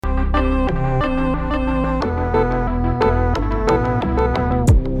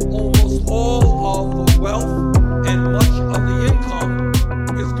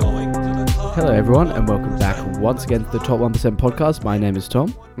Hello, everyone, and welcome back once again to the Top 1% podcast. My name is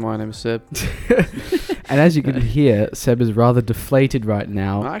Tom. My name is Seb. And as you can hear, Seb is rather deflated right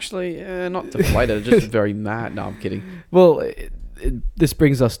now. Actually, not deflated, just very mad. No, I'm kidding. Well, this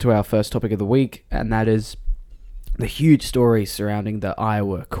brings us to our first topic of the week, and that is the huge story surrounding the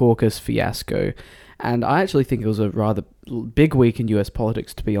Iowa caucus fiasco. And I actually think it was a rather big week in US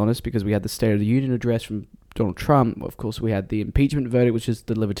politics, to be honest, because we had the State of the Union address from Donald Trump. Of course, we had the impeachment verdict, which is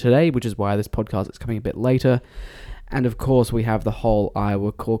delivered today, which is why this podcast is coming a bit later. And of course, we have the whole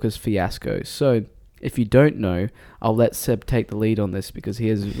Iowa caucus fiasco. So, if you don't know, I'll let Seb take the lead on this because he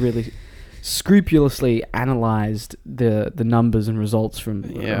has really scrupulously analysed the numbers and results from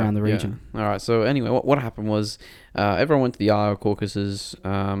around the region. Yeah. All right. So anyway, what happened was everyone went to the Iowa caucuses,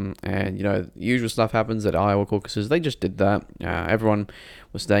 and the usual stuff happens at Iowa caucuses. They just did that. Everyone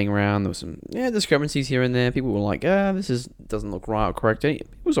was staying around. There was some discrepancies here and there. People were like, doesn't look right or correct. It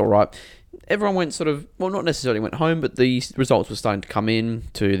was all right. Everyone went not necessarily went home, but the results were starting to come in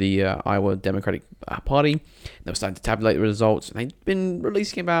to the Iowa Democratic Party. They were starting to tabulate the results. And they'd been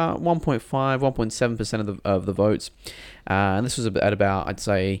releasing about 1.7% of the votes. And this was at about, I'd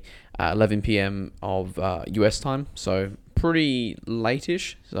say, 11 p.m. of US time. So pretty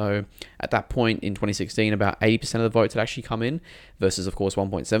late-ish. So at that point in 2016, about 80% of the votes had actually come in versus, of course,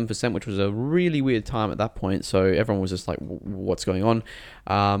 1.7%, which was a really weird time at that point. So everyone was just like, what's going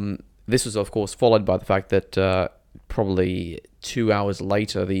on? This was, of course, followed by the fact that probably 2 hours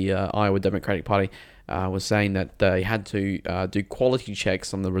later, the Iowa Democratic Party was saying that they had to do quality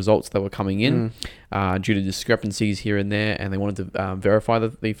checks on the results that were coming in due to discrepancies here and there, and they wanted to verify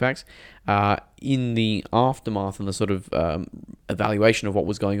the facts. In the aftermath and the sort of evaluation of what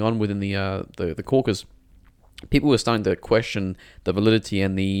was going on within the caucus, people were starting to question the validity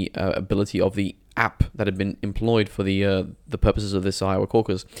and the ability of the app that had been employed for the purposes of this Iowa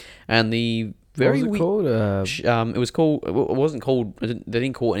caucus, and the very what was it called? it was called. It wasn't called. They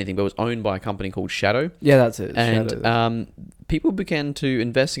didn't call it anything, but it was owned by a company called Shadow. Yeah, that's it. And Shadow. People began to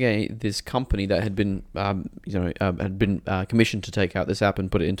investigate this company that had been, commissioned to take out this app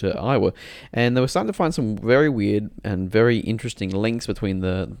and put it into Iowa, and they were starting to find some very weird and very interesting links between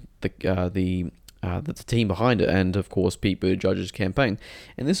the team behind it and, of course, Pete Buttigieg's campaign.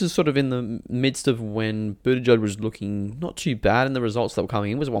 And this is sort of in the midst of when Buttigieg was looking not too bad in the results that were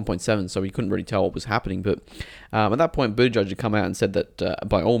coming in. It was 1.7, so we couldn't really tell what was happening. But at that point, Buttigieg had come out and said that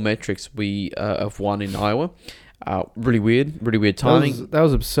by all metrics, we have won in Iowa. Really weird timing. That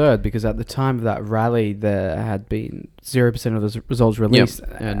was absurd because at the time of that rally, there had been 0% of those results released.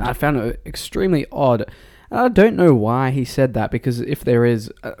 Yep. And I found it extremely odd. I don't know why he said that, because if there is,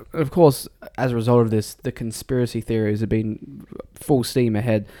 of course, as a result of this, the conspiracy theories have been full steam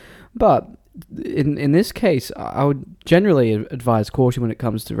ahead. But in this case, I would generally advise caution when it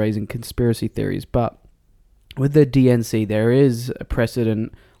comes to raising conspiracy theories. But with the DNC, there is a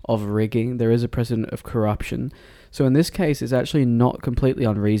precedent of rigging. There is a precedent of corruption. So in this case, it's actually not completely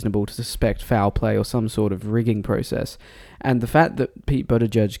unreasonable to suspect foul play or some sort of rigging process. And the fact that Pete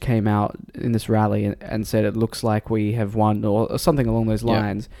Buttigieg came out in this rally and said it looks like we have won or something along those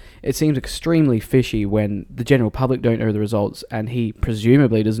lines, it seems extremely fishy when the general public don't know the results and he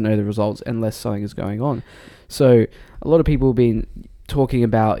presumably doesn't know the results unless something is going on. So a lot of people have been talking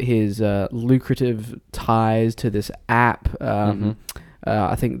about his lucrative ties to this app.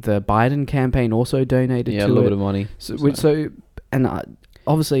 I think the Biden campaign also donated to it. A little bit of money.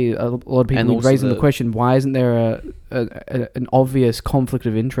 Obviously, a lot of people are raising the question, why isn't there an obvious conflict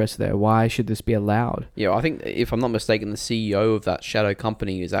of interest there? Why should this be allowed? Yeah, I think, if I'm not mistaken, the CEO of that Shadow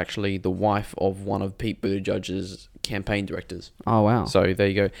company is actually the wife of one of Pete Buttigieg's campaign directors. Oh, wow. So there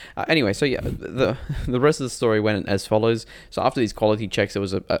you go. Anyway, so yeah, the rest of the story went as follows. So after these quality checks, there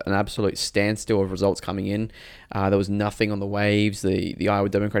was an absolute standstill of results coming in. There was nothing on the waves. The Iowa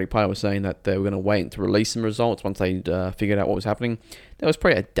Democratic Party was saying that they were going to wait to release some results once they'd figured out what was happening. There was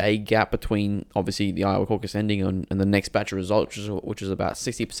probably a day gap between, obviously, the Iowa caucus ending and the next batch of results, which is about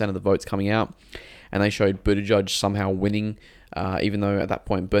 60% of the votes coming out. And they showed Buttigieg somehow winning, even though at that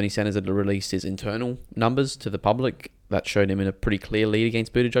point Bernie Sanders had released his internal numbers to the public that showed him in a pretty clear lead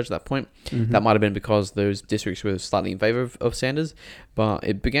against Buttigieg at that point. Mm-hmm. That might have been because those districts were slightly in favor of Sanders, but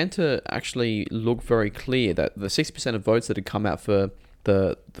it began to actually look very clear that the 60% of votes that had come out from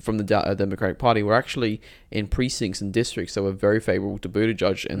the Democratic Party were actually in precincts and districts that were very favorable to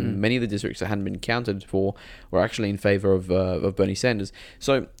Buttigieg, and many of the districts that hadn't been counted for were actually in favor of Bernie Sanders.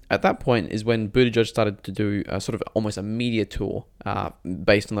 So at that point is when Buttigieg started to do sort of almost a media tour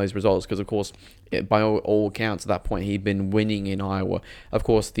based on those results, because of course, by all accounts at that point, he'd been winning in Iowa. Of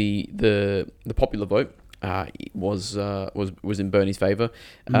course, the popular vote was in Bernie's favor.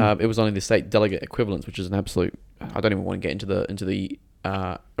 It was only the state delegate equivalents, which is an absolute. I don't even want to get into the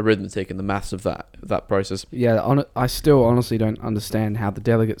arithmetic and the maths of that process. Yeah, I still honestly don't understand how the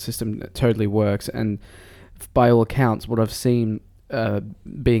delegate system totally works, and by all accounts, what I've seen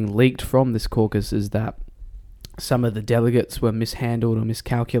being leaked from this caucus is that some of the delegates were mishandled or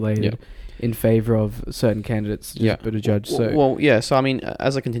miscalculated in favor of certain candidates. Buttigieg. So I mean,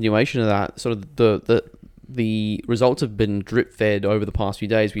 as a continuation of that, sort of the results have been drip fed over the past few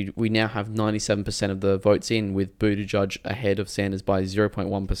days. We now have 97% of the votes in, with Buttigieg ahead of Sanders by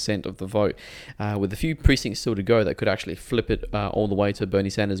 0.1% of the vote, with a few precincts still to go that could actually flip it all the way to Bernie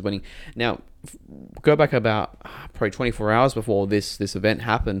Sanders winning. Now, go back about probably 24 hours before this event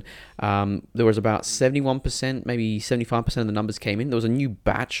happened. There was about 71%, maybe 75% of the numbers came in. There was a new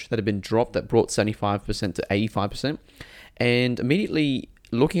batch that had been dropped that brought 75% to 85%, and immediately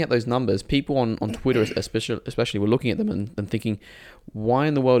looking at those numbers, people on Twitter especially were looking at them and thinking, why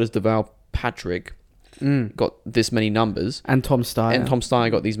in the world has Deval Patrick got this many numbers? And Tom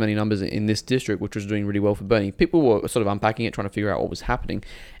Steyer got these many numbers in this district, which was doing really well for Bernie. People were sort of unpacking it, trying to figure out what was happening.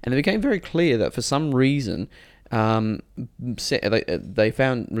 And it became very clear that for some reason, they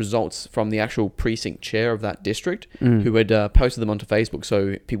found results from the actual precinct chair of that district, who had posted them onto Facebook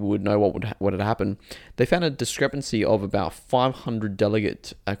so people would know what had happened. They found a discrepancy of about 500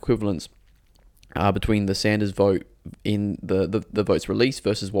 delegate equivalents between the Sanders vote in the votes released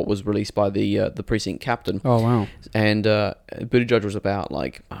versus what was released by the precinct captain. Oh, wow. And Buttigieg was about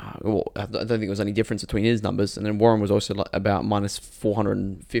I don't think there was any difference between his numbers, and then Warren was also about minus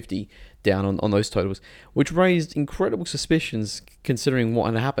 450 down on those totals, which raised incredible suspicions considering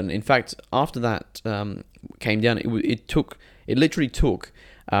what had happened. In fact, after that came down, it literally took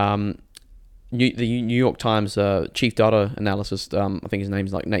the New York Times chief data analyst, I think his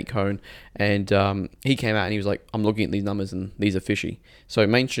name's like Nate Cohn, and he came out and he was like, I'm looking at these numbers and these are fishy. So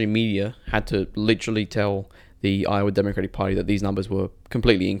mainstream media had to literally tell the Iowa Democratic Party that these numbers were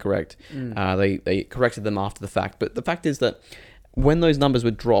completely incorrect. They corrected them after the fact, but the fact is that when those numbers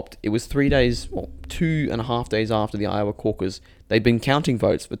were dropped, it was 2.5 days after the Iowa caucus. They'd been counting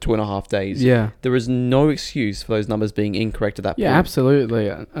votes for 2.5 days. Yeah. There is no excuse for those numbers being incorrect at that point. Yeah, absolutely.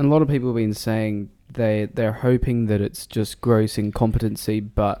 And a lot of people have been saying they're hoping that it's just gross incompetency,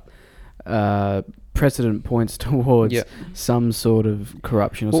 but precedent points towards some sort of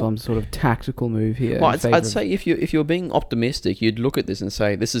corruption or some sort of tactical move here. Well, I'd say if you're being optimistic, you'd look at this and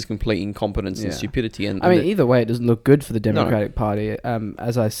say this is complete incompetence and stupidity. And either way, it doesn't look good for the Democratic Party.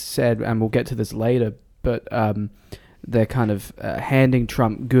 As I said, and we'll get to this later, but they're kind of handing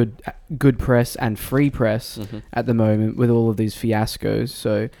Trump good press and free press at the moment with all of these fiascos.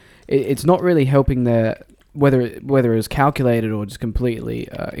 So it's not really helping their. Whether it was calculated or just completely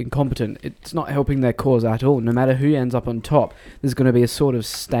incompetent, it's not helping their cause at all. No matter who ends up on top, there's going to be a sort of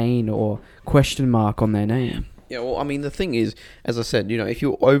stain or question mark on their name. Yeah, well, I mean, the thing is, as I said, if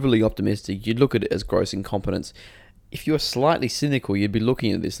you're overly optimistic, you'd look at it as gross incompetence. If you're slightly cynical, you'd be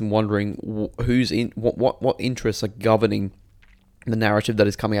looking at this and wondering who's in what interests are governing the narrative that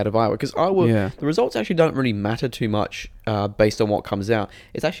is coming out of Iowa, because the results actually don't really matter too much based on what comes out.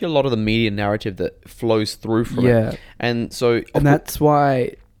 It's actually a lot of the media narrative that flows through from it, and so that's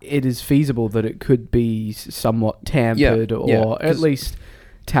why it is feasible that it could be somewhat tampered or at least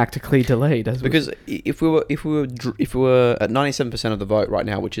tactically delayed. Because if we were at 97% of the vote right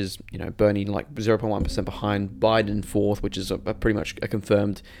now, which is Bernie like 0.1% behind Biden fourth, which is a pretty much a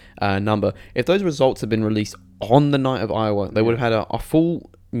confirmed number. If those results had been released on the night of Iowa, they would have had a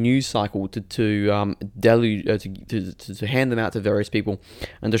full news cycle to hand them out to various people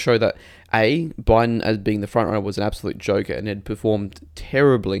and to show that Biden as being the front runner was an absolute joker and had performed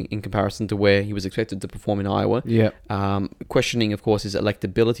terribly in comparison to where he was expected to perform in Iowa. Questioning, of course, his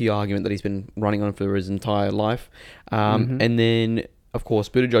electability argument that he's been running on for his entire life, and then of course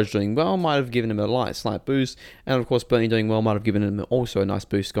Buttigieg doing well might have given him a slight boost, and of course Bernie doing well might have given him also a nice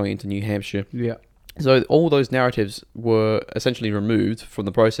boost going into New Hampshire. So all those narratives were essentially removed from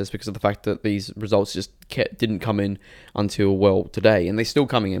the process because of the fact that these results just didn't come in until today, and they're still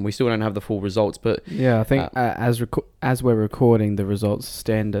coming in. We still don't have the full results, but I think as we're recording, the results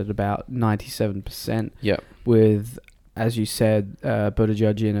stand at about 97%. With, as you said,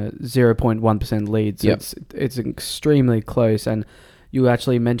 Buttigieg in a 0.1% lead. So it's extremely close. And you were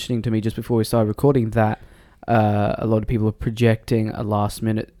actually mentioning to me just before we started recording that a lot of people are projecting a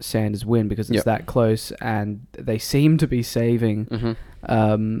last-minute Sanders win because it's that close, and they seem to be saving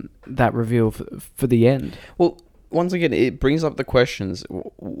that reveal for the end. Well, once again, it brings up the questions.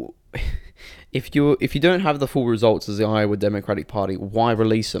 if you don't have the full results as the Iowa Democratic Party, why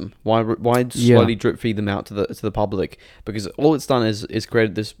release them? Why slowly drip feed them out to the public? Because all it's done is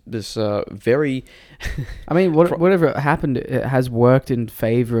created this very. I mean, whatever happened, it has worked in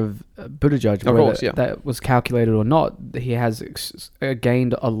favor of Buttigieg. Of course, yeah. That was calculated or not, he has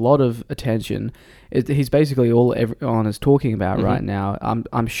gained a lot of attention. He's basically all everyone is talking about right now.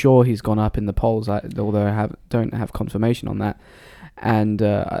 I'm sure he's gone up in the polls, although I don't have confirmation on that. And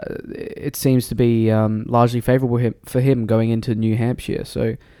it seems to be largely favorable for him going into New Hampshire.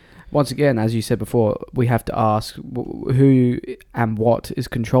 So, once again, as you said before, we have to ask who and what is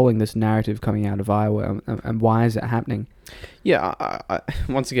controlling this narrative coming out of Iowa, and why is it happening? Yeah,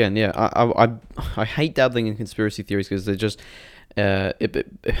 once again, I hate dabbling in conspiracy theories because they're just. But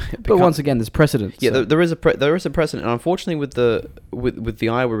once again, there's precedent. Yeah, so. there is a precedent, and unfortunately, with the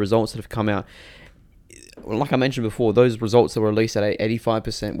Iowa results that have come out. Like I mentioned before, those results that were released at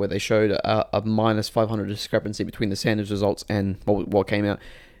 85%, where they showed a minus 500 discrepancy between the Sanders results and what came out.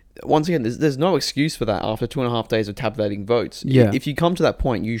 Once again, there's no excuse for that after 2.5 days of tabulating votes. Yeah. If you come to that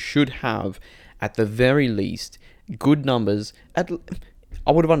point, you should have, at the very least, good numbers. I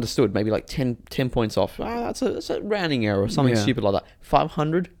would have understood maybe like 10 points off. That's a rounding error or something stupid like that.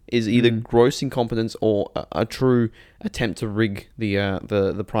 500 is either gross incompetence or a true attempt to rig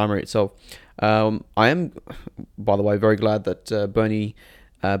the primary itself. I am, by the way, very glad that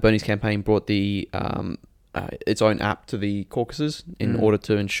Bernie's campaign brought the its own app to the caucuses in order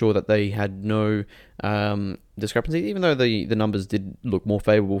to ensure that they had no discrepancy, even though the numbers did look more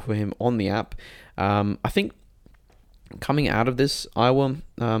favorable for him on the app. I think coming out of this Iowa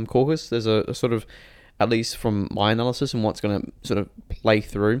caucus, there's a sort of, at least from my analysis and what's going to sort of play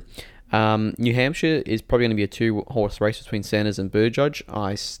through, New Hampshire is probably going to be a 2-horse race between Sanders and Buttigieg.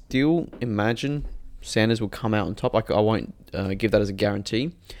 I still imagine Sanders will come out on top. I won't give that as a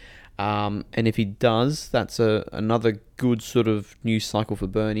guarantee. And if he does, that's another good sort of news cycle for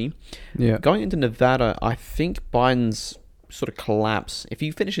Bernie. Yeah. Going into Nevada, I think Biden's sort of collapse, if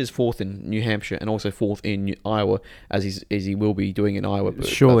he finishes fourth in New Hampshire and also fourth in Iowa, as he will be doing in Iowa, it's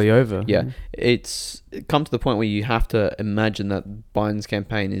surely over. Yeah, it's come to the point where you have to imagine that Biden's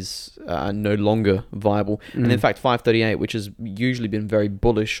campaign is no longer viable. And in fact, 538, which has usually been very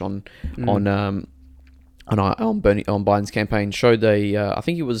bullish on Biden's campaign, showed I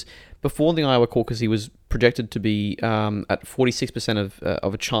think it was before the Iowa caucus, he was projected to be at 46%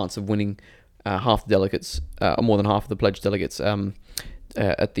 of a chance of winning half the delegates, or more than half of the pledged delegates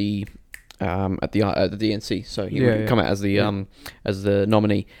at the DNC. So he would come out as the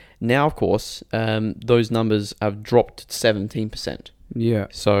nominee. Now, of course, those numbers have dropped to 17%. Yeah.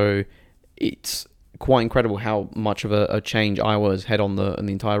 So it's quite incredible how much of a change Iowa has had in the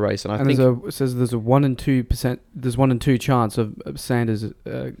entire race. And I think it says there's a 1 in 2%. There's 1 in 2 chance of Sanders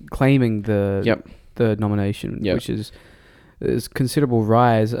claiming the nomination, which is considerable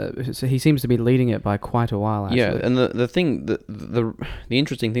rise. So he seems to be leading it by quite a while, actually. Yeah, and the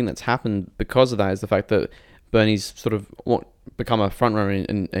interesting thing that's happened because of that is the fact that Bernie's sort of become a frontrunner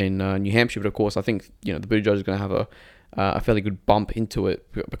in New Hampshire, but of course I think the Buttigieg is going to have a fairly good bump into it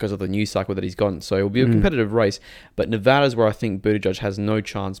because of the news cycle that he's gotten. So it'll be a competitive race. But Nevada's where I think Buttigieg has no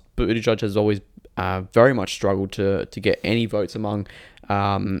chance. Buttigieg has always very much struggled to get any votes among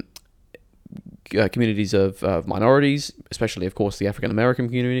communities of minorities, especially, of course, the African American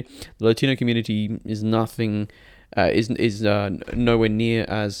community. The Latino community is nothing, is nowhere near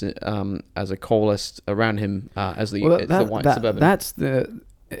as a coalesced around him as the white suburban. That's the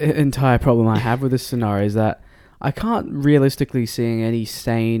entire problem I have with this scenario, is that I can't realistically see any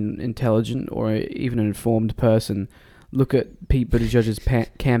sane, intelligent, or even an informed person look at Pete Buttigieg's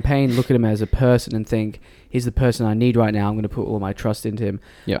campaign, look at him as a person and think, he's the person I need right now, I'm going to put all my trust into him.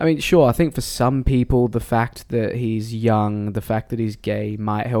 Yeah. I mean, sure, I think for some people, the fact that he's young, the fact that he's gay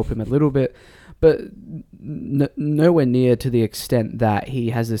might help him a little bit, but nowhere near to the extent that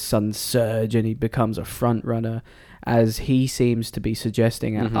he has this sudden surge and he becomes a front runner, as he seems to be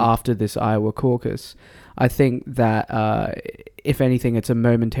suggesting after this Iowa caucus. I think that, if anything, it's a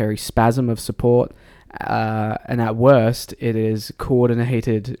momentary spasm of support, and at worst, it is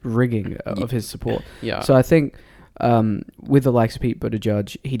coordinated rigging of his support. Yeah. So I think with the likes of Pete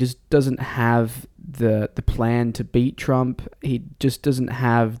Buttigieg, he just doesn't have the plan to beat Trump. He just doesn't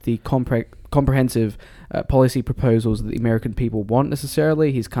have the comprehensive policy proposals that the American people want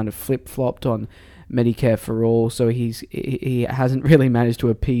necessarily. He's kind of flip-flopped on Medicare for all, so he hasn't really managed to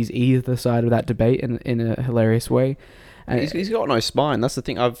appease either side of that debate in a hilarious way. He's got no spine. That's the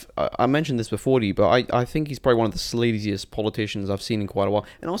thing. I mentioned this before to you, but I think he's probably one of the sleaziest politicians I've seen in quite a while,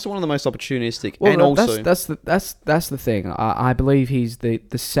 and also one of the most opportunistic. Well, and also that's the thing. I believe he's the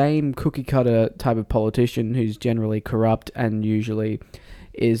same cookie cutter type of politician who's generally corrupt and usually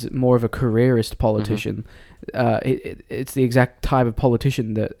is more of a careerist politician. It's the exact type of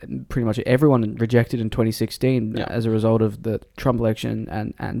politician that pretty much everyone rejected in 2016 as a result of the Trump election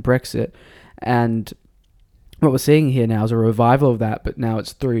and Brexit. And what we're seeing here now is a revival of that, but now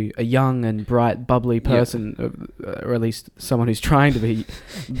it's through a young and bright, bubbly person, or at least someone who's trying to be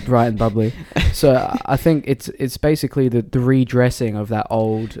bright and bubbly. So I think it's basically the redressing of that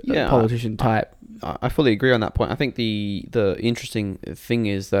old politician type. I fully agree on that point. I think the interesting thing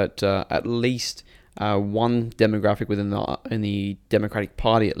is that at least one demographic within the Democratic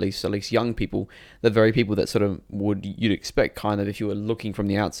Party, at least young people, the very people that sort of you'd expect kind of if you were looking from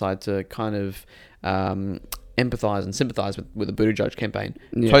the outside to kind of empathize and sympathize with the Buttigieg campaign,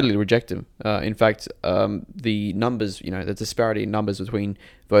 totally reject him. In fact, the numbers, the disparity in numbers between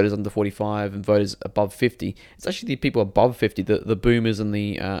voters under 45 and voters above 50, it's actually the people above 50, the boomers and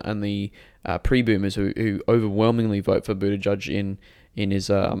the pre-boomers who overwhelmingly vote for Buttigieg in his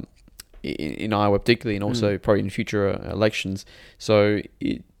in Iowa particularly, and also probably in future elections. So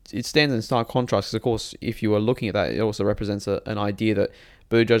it stands in stark contrast, because of course if you are looking at that, it also represents an idea that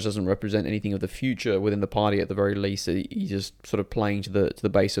Buttigieg doesn't represent anything of the future within the party at the very least. He's just sort of playing to the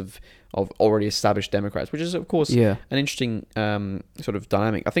base of already established Democrats, which is of course an interesting sort of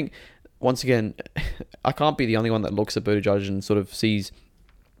dynamic. I think once again, I can't be the only one that looks at Buttigieg and sort of sees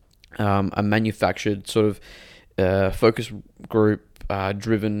a manufactured sort of focus group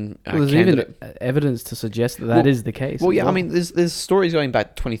driven there's candidate. Even evidence to suggest that is the case. Well, yeah, I mean, there's stories going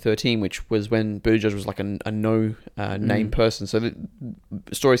back to 2013, which was when Buttigieg was like a no name person. So the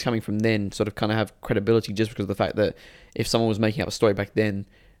stories coming from then sort of kind of have credibility just because of the fact that if someone was making up a story back then,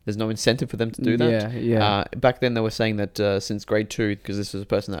 there's no incentive for them to do that. Back then they were saying that since grade 2, because this was a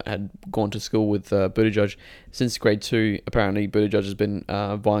person that had gone to school with Buttigieg, since grade 2, apparently Buttigieg has been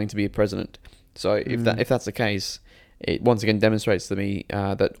vying to be a president. So if that's the case, it once again demonstrates to me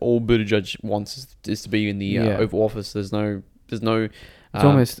that all Buttigieg wants is to be in the Oval Office. There's no.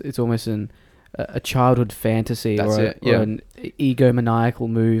 It's almost a childhood fantasy or an egomaniacal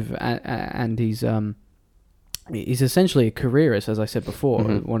move, and he's essentially a careerist, as I said before,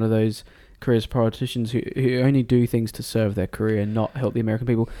 one of those careerist politicians who only do things to serve their career and not help the American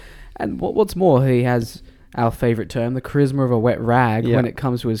people. And what's more, he has our favorite term, the charisma of a wet rag, when it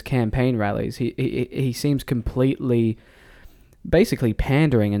comes to his campaign rallies. He seems completely, basically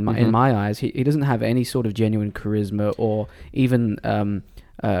pandering in my eyes. He doesn't have any sort of genuine charisma or even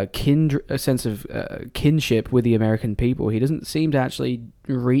a sense of kinship with the American people. He doesn't seem to actually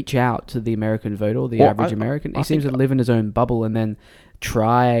reach out to the American voter or the average American. He seems to live in his own bubble and then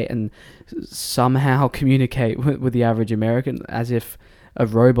try and somehow communicate with the average American as if a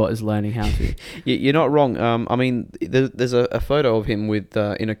robot is learning how to. You're not wrong. I mean, there's a photo of him with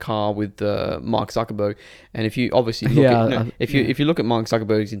in a car with Mark Zuckerberg, and if you obviously look if you look at Mark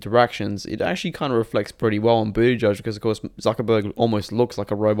Zuckerberg's interactions, it actually kind of reflects pretty well on Buttigieg, because of course Zuckerberg almost looks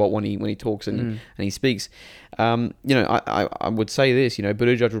like a robot when he talks and he speaks. I would say this.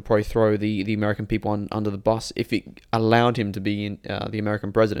 Buttigieg would probably throw the American people under the bus if it allowed him to be the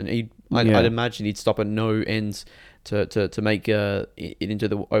American president. I'd imagine he'd stop at no ends to make it into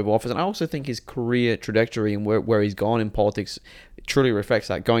the Oval Office. And I also think his career trajectory and where he's gone in politics truly reflects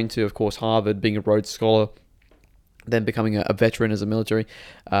that. Going to, of course, Harvard, being a Rhodes Scholar, then becoming a veteran as a military,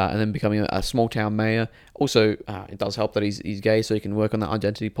 and then becoming a small town mayor. Also, it does help that he's gay, so he can work on that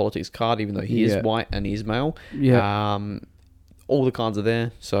identity politics card, even though he is white and he's male. All the cards are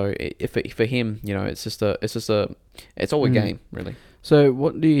there. So for him, it's all a game, really. So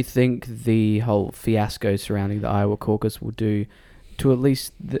what do you think the whole fiasco surrounding the Iowa caucus will do to at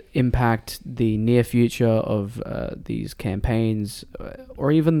least impact the near future of these campaigns,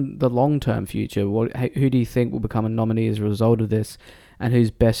 or even the long-term future? Who do you think will become a nominee as a result of this, and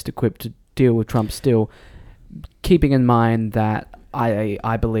who's best equipped to deal with Trump still, keeping in mind that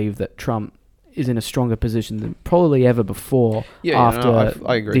I believe that Trump is in a stronger position than probably ever before after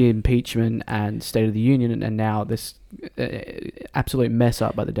I agree. The impeachment and State of the Union, and now this absolute mess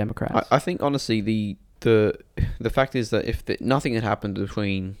up by the Democrats. I think honestly the fact is that if nothing had happened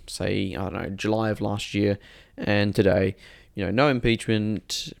between, say, I don't know, July of last year and today, no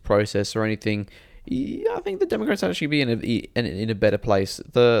impeachment process or anything, I think the Democrats actually be in a better place.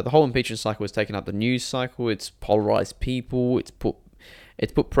 The whole impeachment cycle has taken up the news cycle. It's polarized people.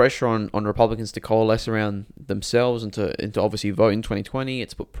 it's put pressure on Republicans to coalesce around themselves and to obviously vote in 2020.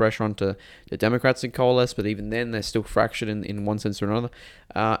 It's put pressure onto the Democrats to coalesce, but even then they're still fractured in one sense or another.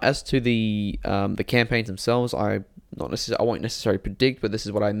 As to the campaigns themselves, I won't necessarily predict, but this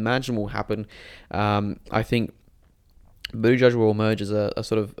is what I imagine will happen. I think Buttigieg will emerge as a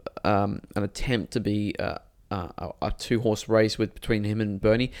sort of an attempt to be a two-horse race between him and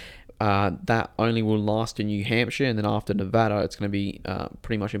Bernie. That only will last in New Hampshire, and then after Nevada, it's going to be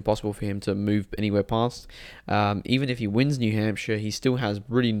pretty much impossible for him to move anywhere past. Even if he wins New Hampshire, he still has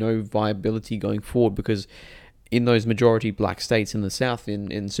really no viability going forward, because in those majority black states in the South,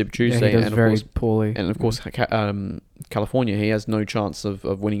 in Super Tuesday, he does and very poorly. And of course, California, he has no chance of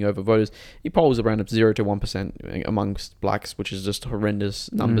winning over voters. He polls around 0 to 1% amongst blacks, which is just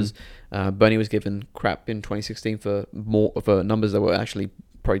horrendous numbers. Bernie was given crap in 2016 for numbers that were actually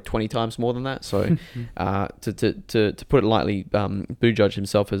probably 20 times more than that. So, to put it lightly, Buttigieg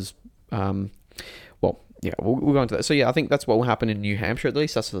himself has, we'll go into that. So I think that's what will happen in New Hampshire, at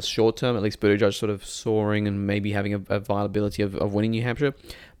least. That's for the short term. At least Buttigieg sort of soaring and maybe having a viability of winning New Hampshire.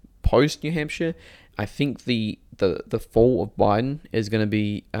 Post New Hampshire, I think the fall of Biden is going to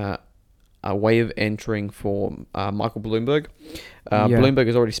be a way of entering for Michael Bloomberg. Bloomberg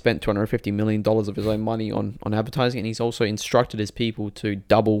has already spent $250 million of his own money on advertising, and he's also instructed his people to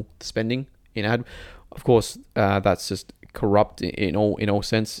double the spending in ad. Of course, that's just corrupt in all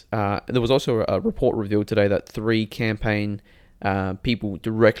sense. There was also a report revealed today that 3 campaign people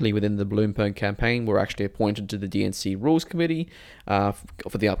directly within the Bloomberg campaign were actually appointed to the DNC Rules Committee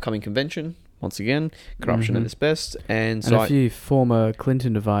for the upcoming convention. Once again, corruption at its best. And so a few former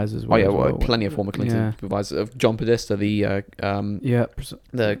Clinton advisors. Plenty of former Clinton advisors. Of John Podesta, the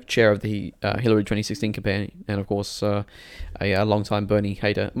chair of the Hillary 2016 campaign, and of course a long-time Bernie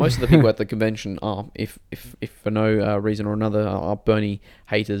hater. Most of the people at the convention are, if for no reason or another, are Bernie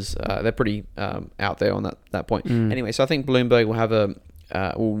haters. They're pretty out there on that point. Anyway, so I think Bloomberg will have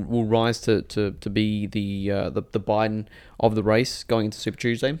will rise to be the Biden of the race going into Super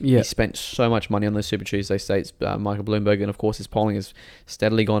Tuesday. He spent so much money on those Super Tuesday states, Michael Bloomberg, and of course his polling has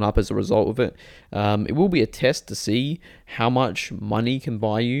steadily gone up as a result of it. It will be a test to see how much money can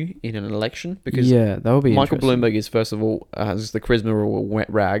buy you in an election, because that will be Michael Bloomberg is, first of all, has the charisma of a wet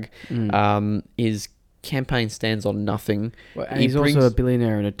rag. His campaign stands on nothing. And he's also a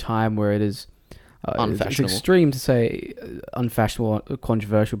billionaire in a time where it is unfashionable. It's extreme to say unfashionable,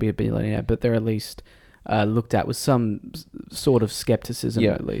 controversial, be a billionaire, but they're at least looked at with some sort of skepticism,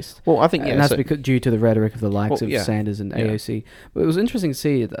 at least. Well, I think, and that's because due to the rhetoric of the likes of Sanders and AOC. But it was interesting to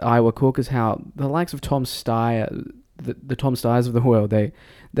see at the Iowa caucus how the likes of Tom Steyer, the Tom Steyers of the world, they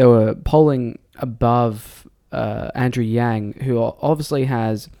were polling above Andrew Yang, who obviously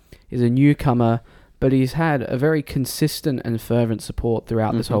is a newcomer, but he's had a very consistent and fervent support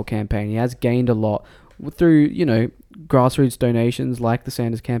throughout this whole campaign. He has gained a lot through, grassroots donations like the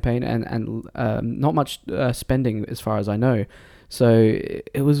Sanders campaign and not much spending as far as I know. So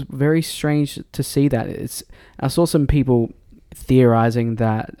it was very strange to see that. I saw some people theorizing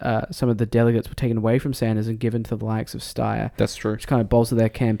that some of the delegates were taken away from Sanders and given to the likes of Steyer. That's true. Which kind of bolstered their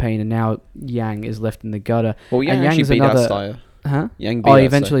campaign, and now Yang is left in the gutter. Well, Yang actually beat out Steyer. Huh? Yang he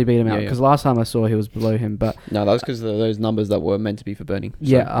eventually beat him out, because last time I saw he was below him. But no, that was because of those numbers that were meant to be for Bernie.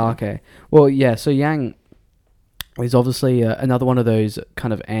 So, okay. Well, so Yang is obviously another one of those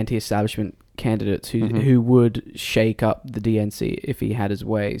kind of anti-establishment candidates who would shake up the DNC if he had his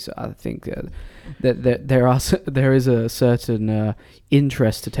way. So I think that there is a certain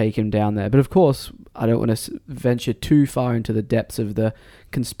interest to take him down there. But of course, I don't want to venture too far into the depths of the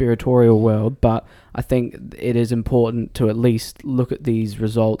conspiratorial world, but I think it is important to at least look at these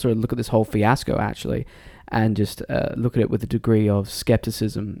results, or look at this whole fiasco actually, and just look at it with a degree of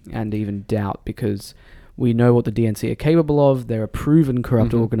skepticism and even doubt, because we know what the DNC are capable of. They're a proven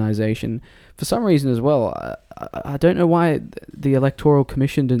corrupt organization. For some reason as well, I don't know why the Electoral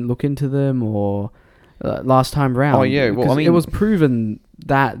Commission didn't look into them, or last time round. Oh yeah, well, I mean, it was proven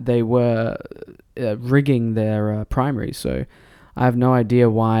that they were rigging their primaries, so I have no idea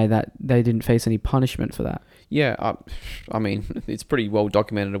why that they didn't face any punishment for that. Yeah, I mean, it's pretty well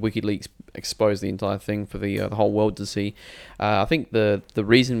documented. WikiLeaks exposed the entire thing for the whole world to see. I think the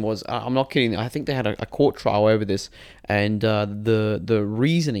reason was, I'm not kidding, I think they had a court trial over this, and the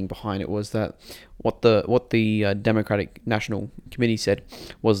reasoning behind it was that what the Democratic National Committee said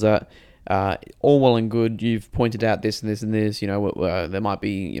was that all well and good. You've pointed out this and this and this. There might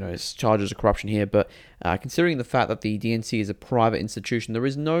be charges of corruption here, but considering the fact that the DNC is a private institution, there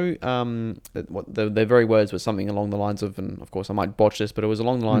is no their very words were something along the lines of, and of course I might botch this, but it was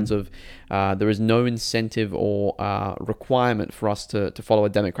along the lines of there is no incentive or requirement for us to follow a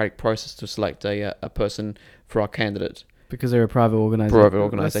democratic process to select a person for our candidate. Because they're a private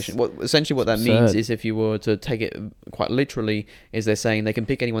organization. Essentially what that means is, if you were to take it quite literally, is they're saying they can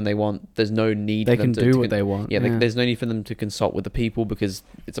pick anyone they want. There's no need they for them can do what they want. Yeah, there's no need for them to consult with the people because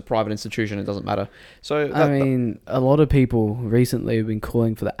it's a private institution. It doesn't matter. So a lot of people recently have been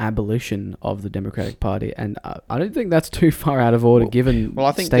calling for the abolition of the Democratic Party, and I don't think that's too far out of order given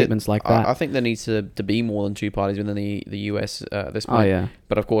statements like that. I think there needs to be more than two parties within the US at this point. Oh, yeah.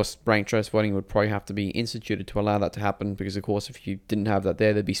 But of course, ranked choice voting would probably have to be instituted to allow that to happen, because of course, if you didn't have that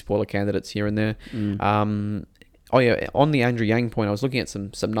there'd be spoiler candidates here and there. On the Andrew Yang point, I was looking at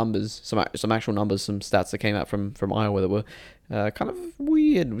some numbers, some actual numbers, some stats that came out from Iowa that were kind of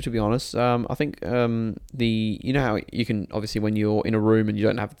weird, to be honest. I think how you can, obviously, when you're in a room and you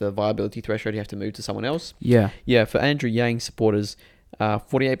don't have the viability threshold, you have to move to someone else. Yeah. For Andrew Yang supporters,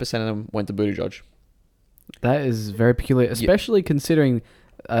 48% of them went to Buttigieg. That is very peculiar, especially considering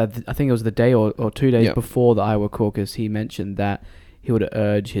I think it was the day or 2 days before the Iowa caucus, he mentioned that he would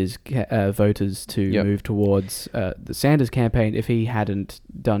urge his voters to move towards the Sanders campaign if he hadn't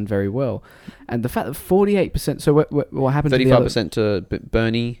done very well. And the fact that 48%, so what happened 35% to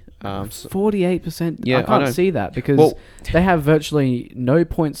Bernie. 48%? Yeah, I can't see that because they have virtually no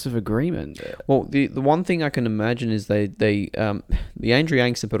points of agreement. Well, the one thing I can imagine is the Andrew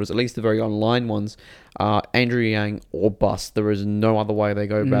Yang supporters, at least the very online ones, are Andrew Yang or bust. There is no other way they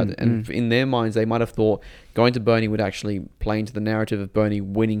go about it. And in their minds, they might have thought going to Bernie would actually play into the narrative of Bernie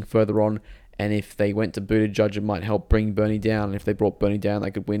winning further on. And if they went to Buttigieg, it might help bring Bernie down. And if they brought Bernie down, they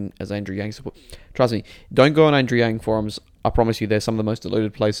could win as Andrew Yang support. Trust me, don't go on Andrew Yang forums. I promise you, they're some of the most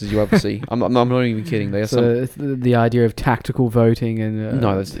deluded places you ever see. I'm not even kidding. The idea of tactical voting and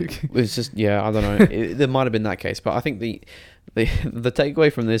no, it's just I don't know. There might have been that case, but I think the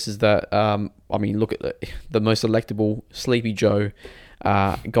takeaway from this is that look at the most electable Sleepy Joe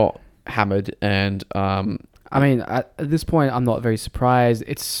got hammered, and at this point, I'm not very surprised.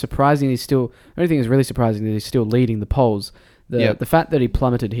 It's surprising the only thing that's really surprising is he's still leading the polls. The fact that he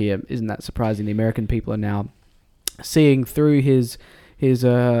plummeted here isn't that surprising. The American people are now seeing through his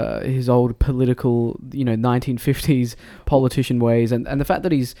old political 1950s politician ways, and the fact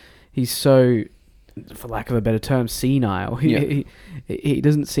that he's so, for lack of a better term, senile. He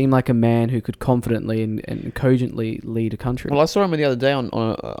doesn't seem like a man who could confidently and cogently lead a country. Well, I saw him the other day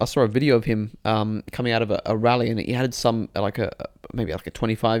I saw a video of him coming out of a rally, and he had maybe a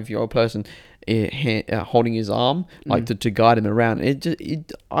 25-year-old person holding his arm to guide him around.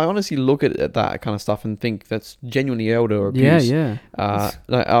 I honestly look at that kind of stuff and think that's genuinely elder abuse. It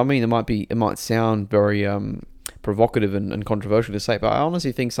might sound very provocative and controversial to say, but I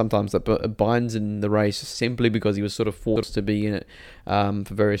honestly think sometimes that Biden's in the race simply because he was sort of forced to be in it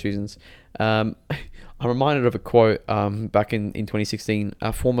for various reasons. I'm reminded of a quote back in 2016,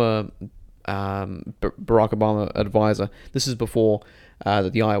 a former Barack Obama advisor. This is before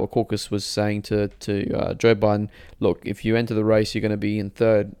that the Iowa caucus was saying to Joe Biden, look, if you enter the race, you're going to be in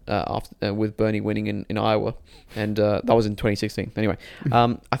third after with Bernie winning in Iowa, and that was in 2016. Anyway,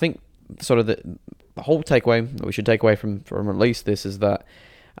 I think sort of the whole takeaway that we should take away from at least this is that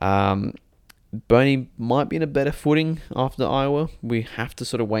Bernie might be in a better footing after Iowa. We have to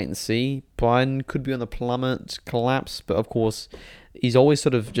sort of wait and see. Biden could be on the plummet, collapse, but of course, he's always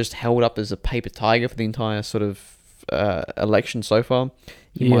sort of just held up as a paper tiger for the entire sort of election so far.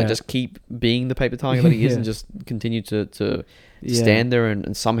 He might just keep being the paper tiger that he is and just continue to stand there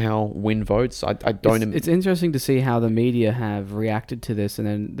and somehow win votes. I don't... It's interesting to see how the media have reacted to this, and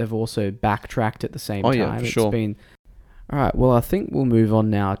then they've also backtracked at the same time. Yeah, for sure. All right, well, I think we'll move on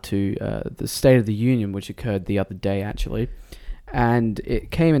now to the State of the Union, which occurred the other day, actually. And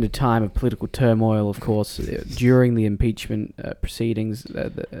it came in a time of political turmoil, of course, during the impeachment proceedings,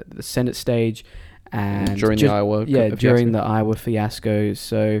 the Senate stage, and during the Iowa fiasco.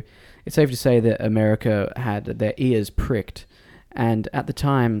 So it's safe to say that America had their ears pricked. And at the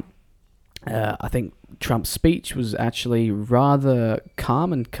time, I think Trump's speech was actually rather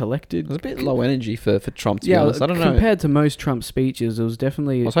calm and collected. It was a bit low energy for Trump, to be honest. I don't know. Compared to most Trump speeches, it was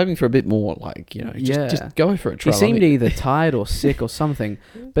definitely... I was hoping for a bit more, just go for it, Trump. He seemed either tired or sick or something.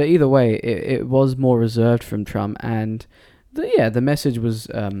 But either way, it was more reserved from Trump. And the message was,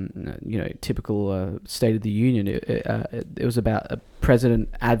 typical State of the Union. It was about a president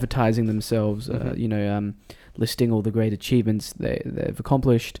advertising themselves, listing all the great achievements they've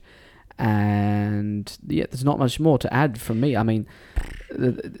accomplished. And yeah, there's not much more to add from me. I mean,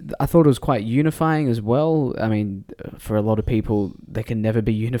 I thought it was quite unifying as well. I mean, for a lot of people, they can never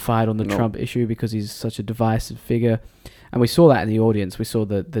be unified on the Trump issue because he's such a divisive figure. And we saw that in the audience. We saw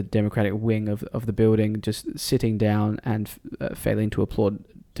the Democratic wing of the building just sitting down and failing to applaud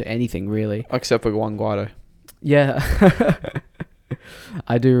to anything, really. Except for Juan Guaido. Yeah.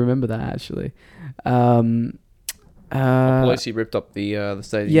 I do remember that, actually. Pelosi ripped up the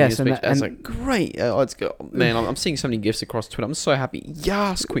State of the Union speech. That's like, great. Let's go. Man, I'm seeing so many gifs across Twitter. I'm so happy.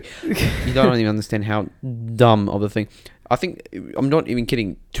 Yes, quick. You don't even understand how dumb of the thing. I think, I'm not even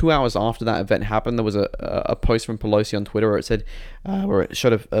kidding, 2 hours after that event happened, there was a post from Pelosi on Twitter where it said, where it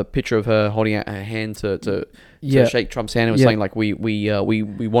showed a picture of her holding out her hand to shake Trump's hand. It was saying, like, we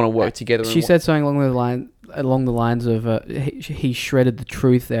want to work together. She said something along the lines of, he shredded the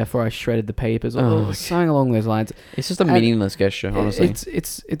truth, therefore I shredded the papers. Something along those lines. It's just a meaningless gesture, honestly.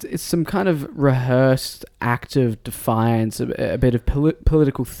 It's some kind of rehearsed act of defiance, a bit of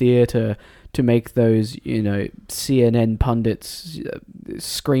political theatre to make those, CNN pundits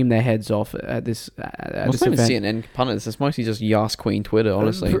scream their heads off at this event. It's not even CNN pundits. It's mostly just Yas Queen Twitter,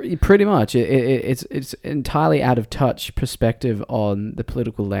 honestly. Pretty much. It's entirely out of touch perspective on the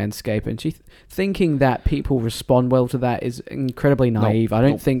political landscape, and thinking that people respond well to that is incredibly naive. I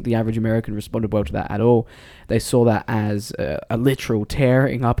don't think the average American responded well to that at all. They saw that as a literal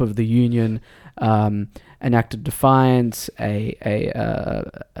tearing up of the Union, an act of defiance, a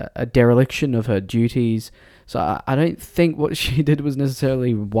dereliction of her duties. So I don't think what she did was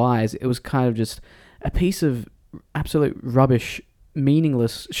necessarily wise. It was kind of just a piece of absolute rubbish,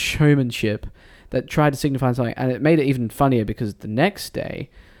 meaningless showmanship that tried to signify something. And it made it even funnier because the next day,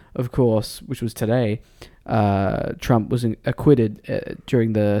 of course, which was today, Trump was acquitted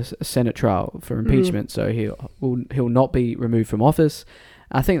during the Senate trial for impeachment. So he'll not be removed from office.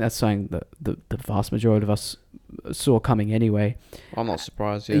 I think that's something that the vast majority of us saw coming anyway. I'm not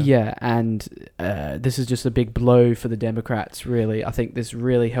surprised, Yeah, and this is just a big blow for the Democrats, really. I think this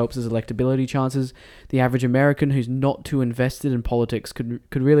really helps his electability chances. The average American who's not too invested in politics could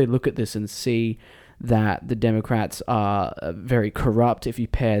really look at this and see that the Democrats are very corrupt. If you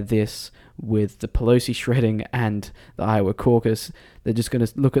pair this with the Pelosi shredding and the Iowa caucus, they're just going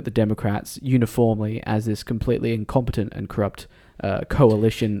to look at the Democrats uniformly as this completely incompetent and corrupt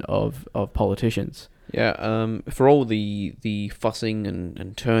coalition of politicians. Yeah, for all the fussing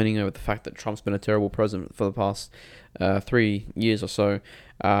and turning over the fact that Trump's been a terrible president for the past 3 years or so,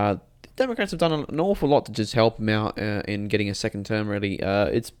 the Democrats have done an awful lot to just help him out in getting a second term, really.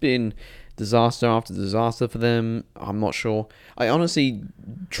 It's been disaster after disaster for them. I'm not sure. I honestly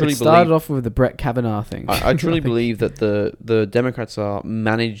truly believe... It started off with the Brett Kavanaugh thing. I truly believe that the Democrats are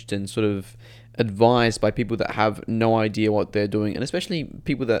managed and sort of advised by people that have no idea what they're doing, and especially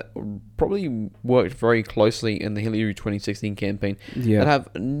people that probably worked very closely in the Hillary 2016 campaign that have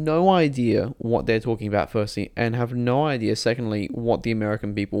no idea what they're talking about, firstly, and have no idea, secondly, what the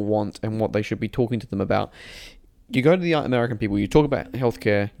American people want and what they should be talking to them about. You go to the American people, you talk about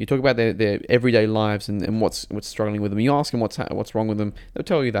healthcare, you talk about their everyday lives and what's struggling with them. You ask them what's wrong with them, they'll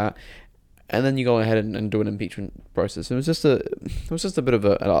tell you that. And then you go ahead and do an impeachment process. It was just a bit of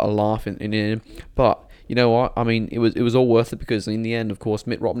a laugh in it. But you know what? I mean, it was all worth it because in the end, of course,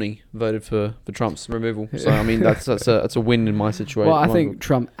 Mitt Romney voted for Trump's removal. So I mean, that's a win in my situation. Well, I think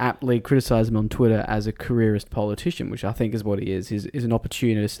Trump aptly criticized him on Twitter as a careerist politician, which I think is what he is. He's an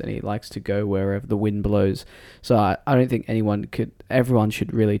opportunist and he likes to go wherever the wind blows. So I don't think everyone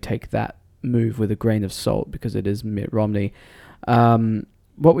should really take that move with a grain of salt because it is Mitt Romney.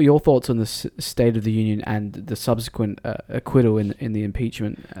 What were your thoughts on the State of the Union and the subsequent acquittal in the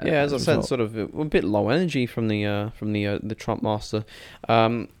impeachment? As I said, sort of a bit low energy from the Trump master.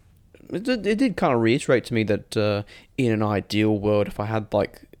 It did kind of reiterate to me that in an ideal world, if I had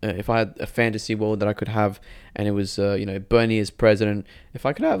a fantasy world that I could have, and it was Bernie as president, if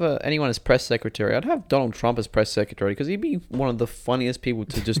I could have anyone as press secretary, I'd have Donald Trump as press secretary because he'd be one of the funniest people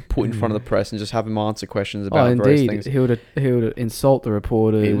to just put in front of the press and just have him answer questions about various things. He would insult the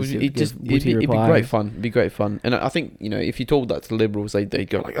reporters. It'd be great fun. It'd be great fun. And I think if you told that to liberals, they'd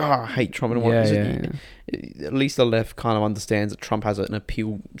go like, I hate Trump. At least the left kind of understands that Trump has an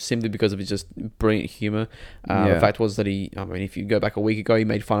appeal simply because of his just brilliant humor. The fact was that if you go back a week ago, he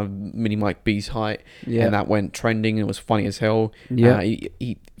made fun of Mini Mike B's height, and that went went trending and it was funny as hell. Yeah.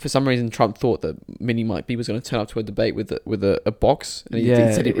 He for some reason Trump thought that Mini Mike B was going to turn up to a debate with a box. And He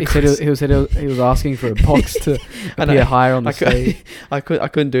was asking for a box to appear higher on the stage. I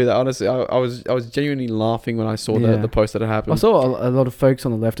couldn't do that, honestly. I was genuinely laughing when I saw the post that had happened. I saw a lot of folks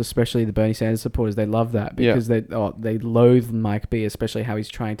on the left, especially the Bernie Sanders supporters, they love that because they loathe Mike B, especially how he's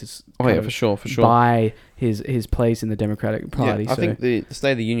trying to for sure buy his place in the Democratic Party. I think the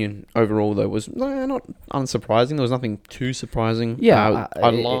State of the Union overall though was not unsurprising. There was nothing too surprising. Yeah,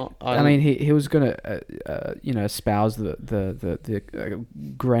 I mean he was going to espouse the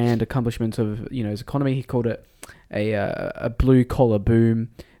grand accomplishments of his economy. He called it a blue collar boom.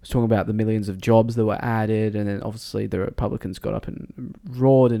 He was talking about the millions of jobs that were added, and then obviously the Republicans got up and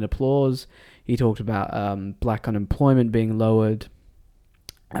roared in applause. He talked about black unemployment being lowered,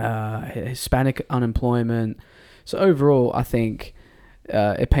 Hispanic unemployment. So overall, I think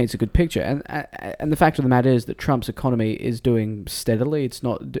it paints a good picture. And the fact of the matter is that Trump's economy is doing steadily. It's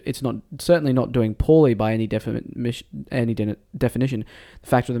not certainly not doing poorly by any definition. The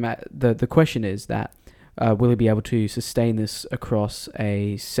fact of the matter, the question is that will he be able to sustain this across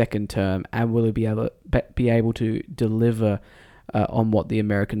a second term, and will he be able to deliver on what the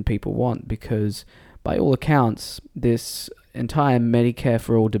American people want? Because by all accounts, this entire Medicare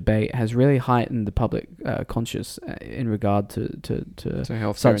for All debate has really heightened the public conscious in regard to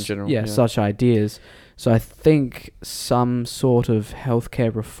healthcare in general. Such ideas. So I think some sort of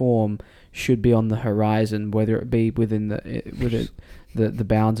healthcare reform should be on the horizon, whether it be within the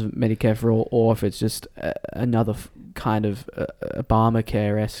bounds of Medicare for All, or if it's just another kind of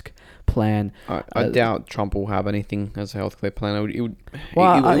Obamacare-esque plan. I doubt Trump will have anything as a healthcare plan. I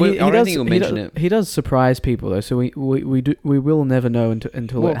don't think he'll mention it. He does surprise people though, so we will never know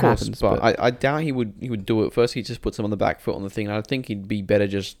until it happens. But I doubt he would do it. First, he just puts them on the back foot on the thing. I think he'd be better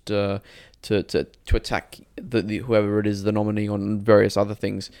just to attack the whoever it is, the nominee, on various other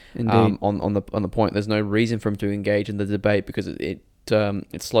things. On the point, there's no reason for him to engage in the debate because it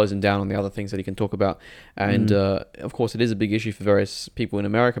slows him down on the other things that he can talk about. And of course, it is a big issue for various people in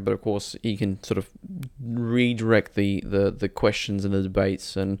America, but of course, he can sort of redirect the questions and the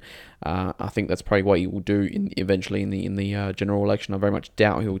debates. And I think that's probably what he will do eventually in the general election. I very much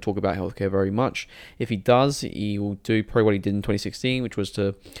doubt he will talk about healthcare very much. If he does, he will do probably what he did in 2016, which was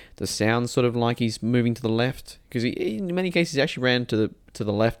to sound sort of like he's moving to the left, because he in many cases he actually ran to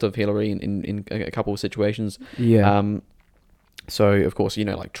the left of Hillary in a couple of situations. Yeah. So, of course,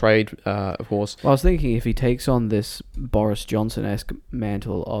 like trade, of course. Well, I was thinking if he takes on this Boris Johnson-esque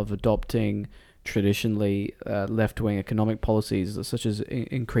mantle of adopting traditionally left-wing economic policies such as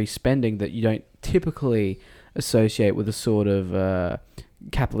increased spending that you don't typically associate with a sort of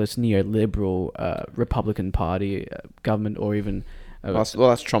capitalist neoliberal Republican Party government, or even...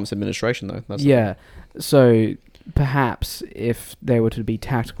 that's Trump's administration, though. So perhaps if they were to be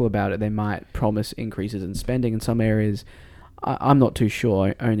tactical about it, they might promise increases in spending in some areas. I'm not too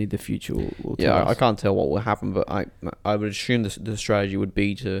sure. Only the future will tell us. I can't tell what will happen, but I would assume the strategy would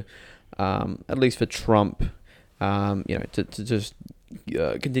be to, at least for Trump, to just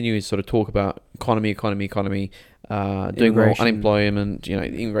continue to sort of talk about economy, doing more unemployment,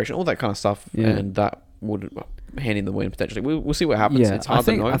 immigration, all that kind of stuff, and that would hand in the win potentially. We'll see what happens. It's hard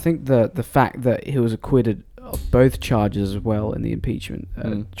to know. I think the fact that he was acquitted of both charges as well in the impeachment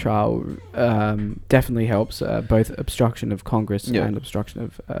trial definitely helps, both obstruction of Congress and obstruction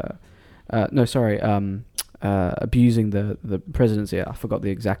of abusing the presidency. I forgot the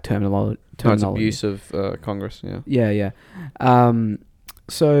exact terminology. No, it's abuse of Congress.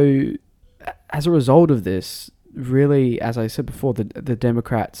 So as a result of this, really, as I said before, the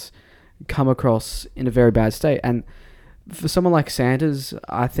Democrats come across in a very bad state. And for someone like Sanders,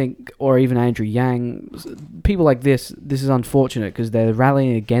 I think, or even Andrew Yang, people like this is unfortunate because they're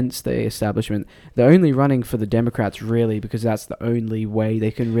rallying against the establishment. They're only running for the Democrats, really, because that's the only way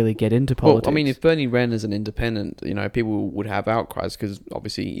they can really get into politics. Well, I mean, if Bernie ran as an independent, people would have outcries because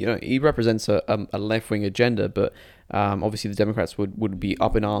obviously, he represents a left-wing agenda, but obviously the Democrats would be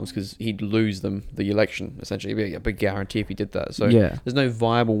up in arms because he'd lose them the election, essentially. It'd be a big guarantee if he did that. So there's no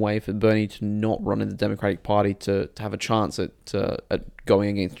viable way for Bernie to not run in the Democratic Party to have a chance at going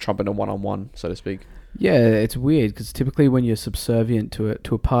against Trump in a one-on-one, so to speak. Yeah, it's weird because typically when you're subservient to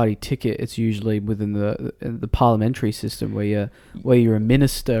a party ticket, it's usually within the parliamentary system where you're a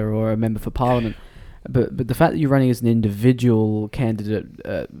minister or a member for parliament. But the fact that you're running as an individual candidate,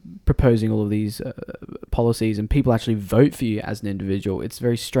 proposing all of these policies, and people actually vote for you as an individual, it's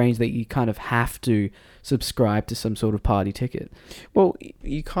very strange that you kind of have to subscribe to some sort of party ticket. Well,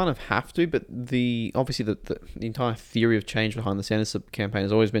 you kind of have to, but obviously the entire theory of change behind the Sanders campaign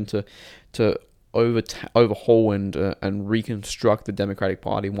has always been to overhaul and reconstruct the Democratic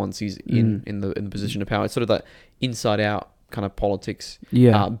Party once he's in the position of power. It's sort of that inside out kind of politics,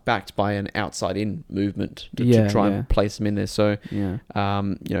 backed by an outside in movement to try and place them in there. So,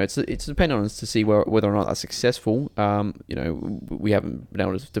 it's dependent on us to see whether or not that's successful. We haven't been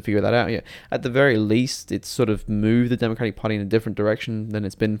able to figure that out yet. At the very least, it's sort of moved the Democratic Party in a different direction than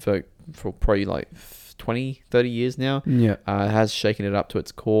it's been for probably like 20, 30 years now. Yeah. It has shaken it up to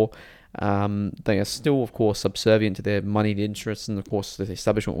its core. They are still, of course, subservient to their moneyed interests, and of course, the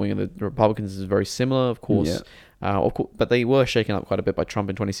establishment wing of the Republicans is very similar, of course. But they were shaken up quite a bit by Trump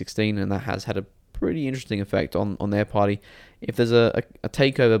in 2016, and that has had a pretty interesting effect on their party. If there's a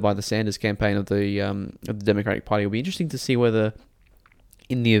takeover by the Sanders campaign of the Democratic Party, it'll be interesting to see whether,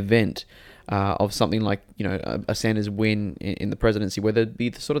 in the event of something like a Sanders win in the presidency, whether it'd be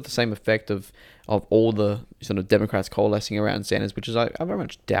the same effect of all the sort of Democrats coalescing around Sanders, which is I very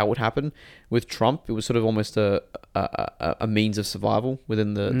much doubt would happen with Trump. It was sort of almost a means of survival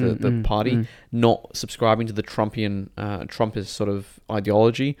within the party. Not subscribing to the Trumpist sort of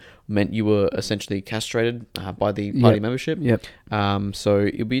ideology meant you were essentially castrated by the party membership. So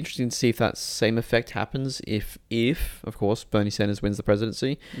it'll be interesting to see if that same effect happens if of course Bernie Sanders wins the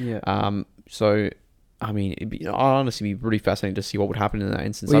presidency. I mean, I'd honestly be really fascinating to see what would happen in that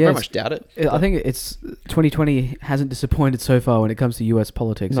instance. I very much doubt it. I think it's 2020 hasn't disappointed so far when it comes to US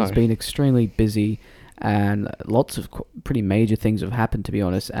politics. No. It's been extremely busy, and lots of pretty major things have happened, to be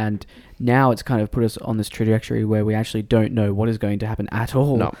honest. And now it's kind of put us on this trajectory where we actually don't know what is going to happen at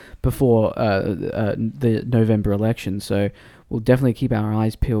all before the November election. So we'll definitely keep our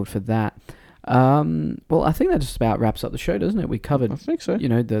eyes peeled for that. Well, I think that just about wraps up the show, doesn't it? We covered, I think so.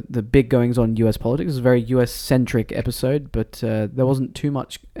 The big goings on US politics. It was a very US centric episode, but there wasn't too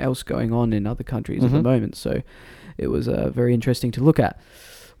much else going on in other countries at the moment, so it was very interesting to look at.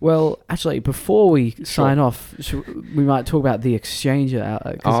 Well, actually, before we sign off, we might talk about the Exchanger.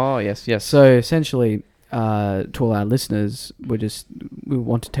 Yes. So essentially, to all our listeners, we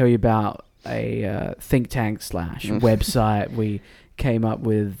want to tell you about a think tank / website we came up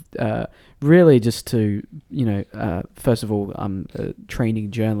with, really just to, first of all, I'm a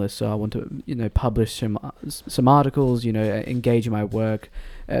training journalist, so I want to, publish some articles, engage in my work,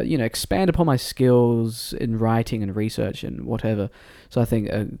 expand upon my skills in writing and research and whatever. So I think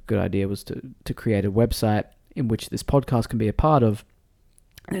a good idea was to create a website in which this podcast can be a part of.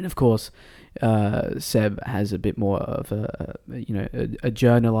 And of course, Seb has a bit more of a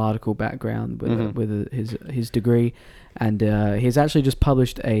journal article background with his degree, and he's actually just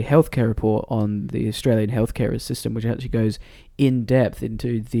published a healthcare report on the Australian healthcare system, which actually goes in depth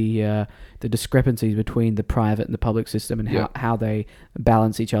into the discrepancies between the private and the public system and how they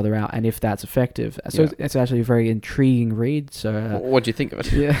balance each other out, and if that's effective. So it's actually a very intriguing read. So what do you think of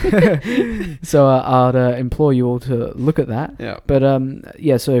it? Yeah. So I'd implore you all to look at that. Yeah. But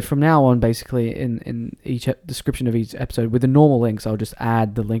so from now on, basically in each description of each episode with the normal links, I'll just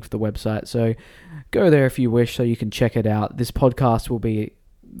add the link for the website. So go there if you wish, so you can check it out. This podcast will be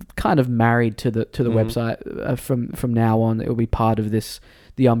kind of married to the website from now on. It will be part of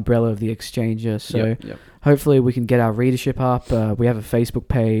the umbrella of the Exchanger. So hopefully we can get our readership up. We have a Facebook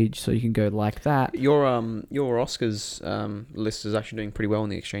page, so you can go like that. Your Oscars list is actually doing pretty well in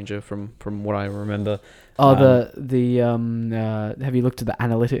the Exchanger from what I remember. Have you looked at the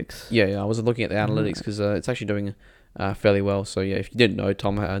analytics? Yeah, I was looking at the analytics because it's actually doing fairly well. So yeah, if you didn't know,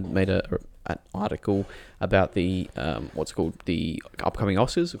 Tom had made an article about the the upcoming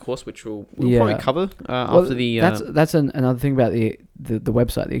Oscars, of course, which we'll probably cover after the. That's another thing about the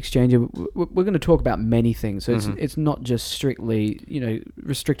website, the Exchanger. We're going to talk about many things, so it's not just strictly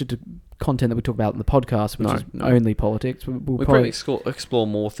restricted to content that we talk about in the podcast, which is only politics. We'll probably explore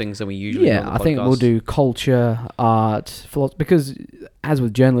more things than we usually do on the podcast. I think we'll do culture, art, philosophy, because as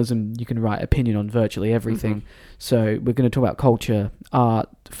with journalism, you can write opinion on virtually everything. So we're going to talk about culture, art,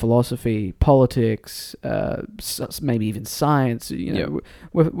 philosophy, politics, maybe even science.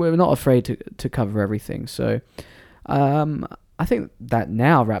 We're not afraid to cover everything. So I think that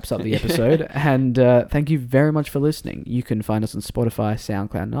now wraps up the episode. And thank you very much for listening. You can find us on Spotify,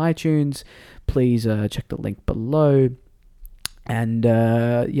 SoundCloud, and iTunes. Please check the link below. And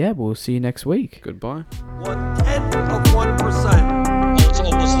we'll see you next week. Goodbye.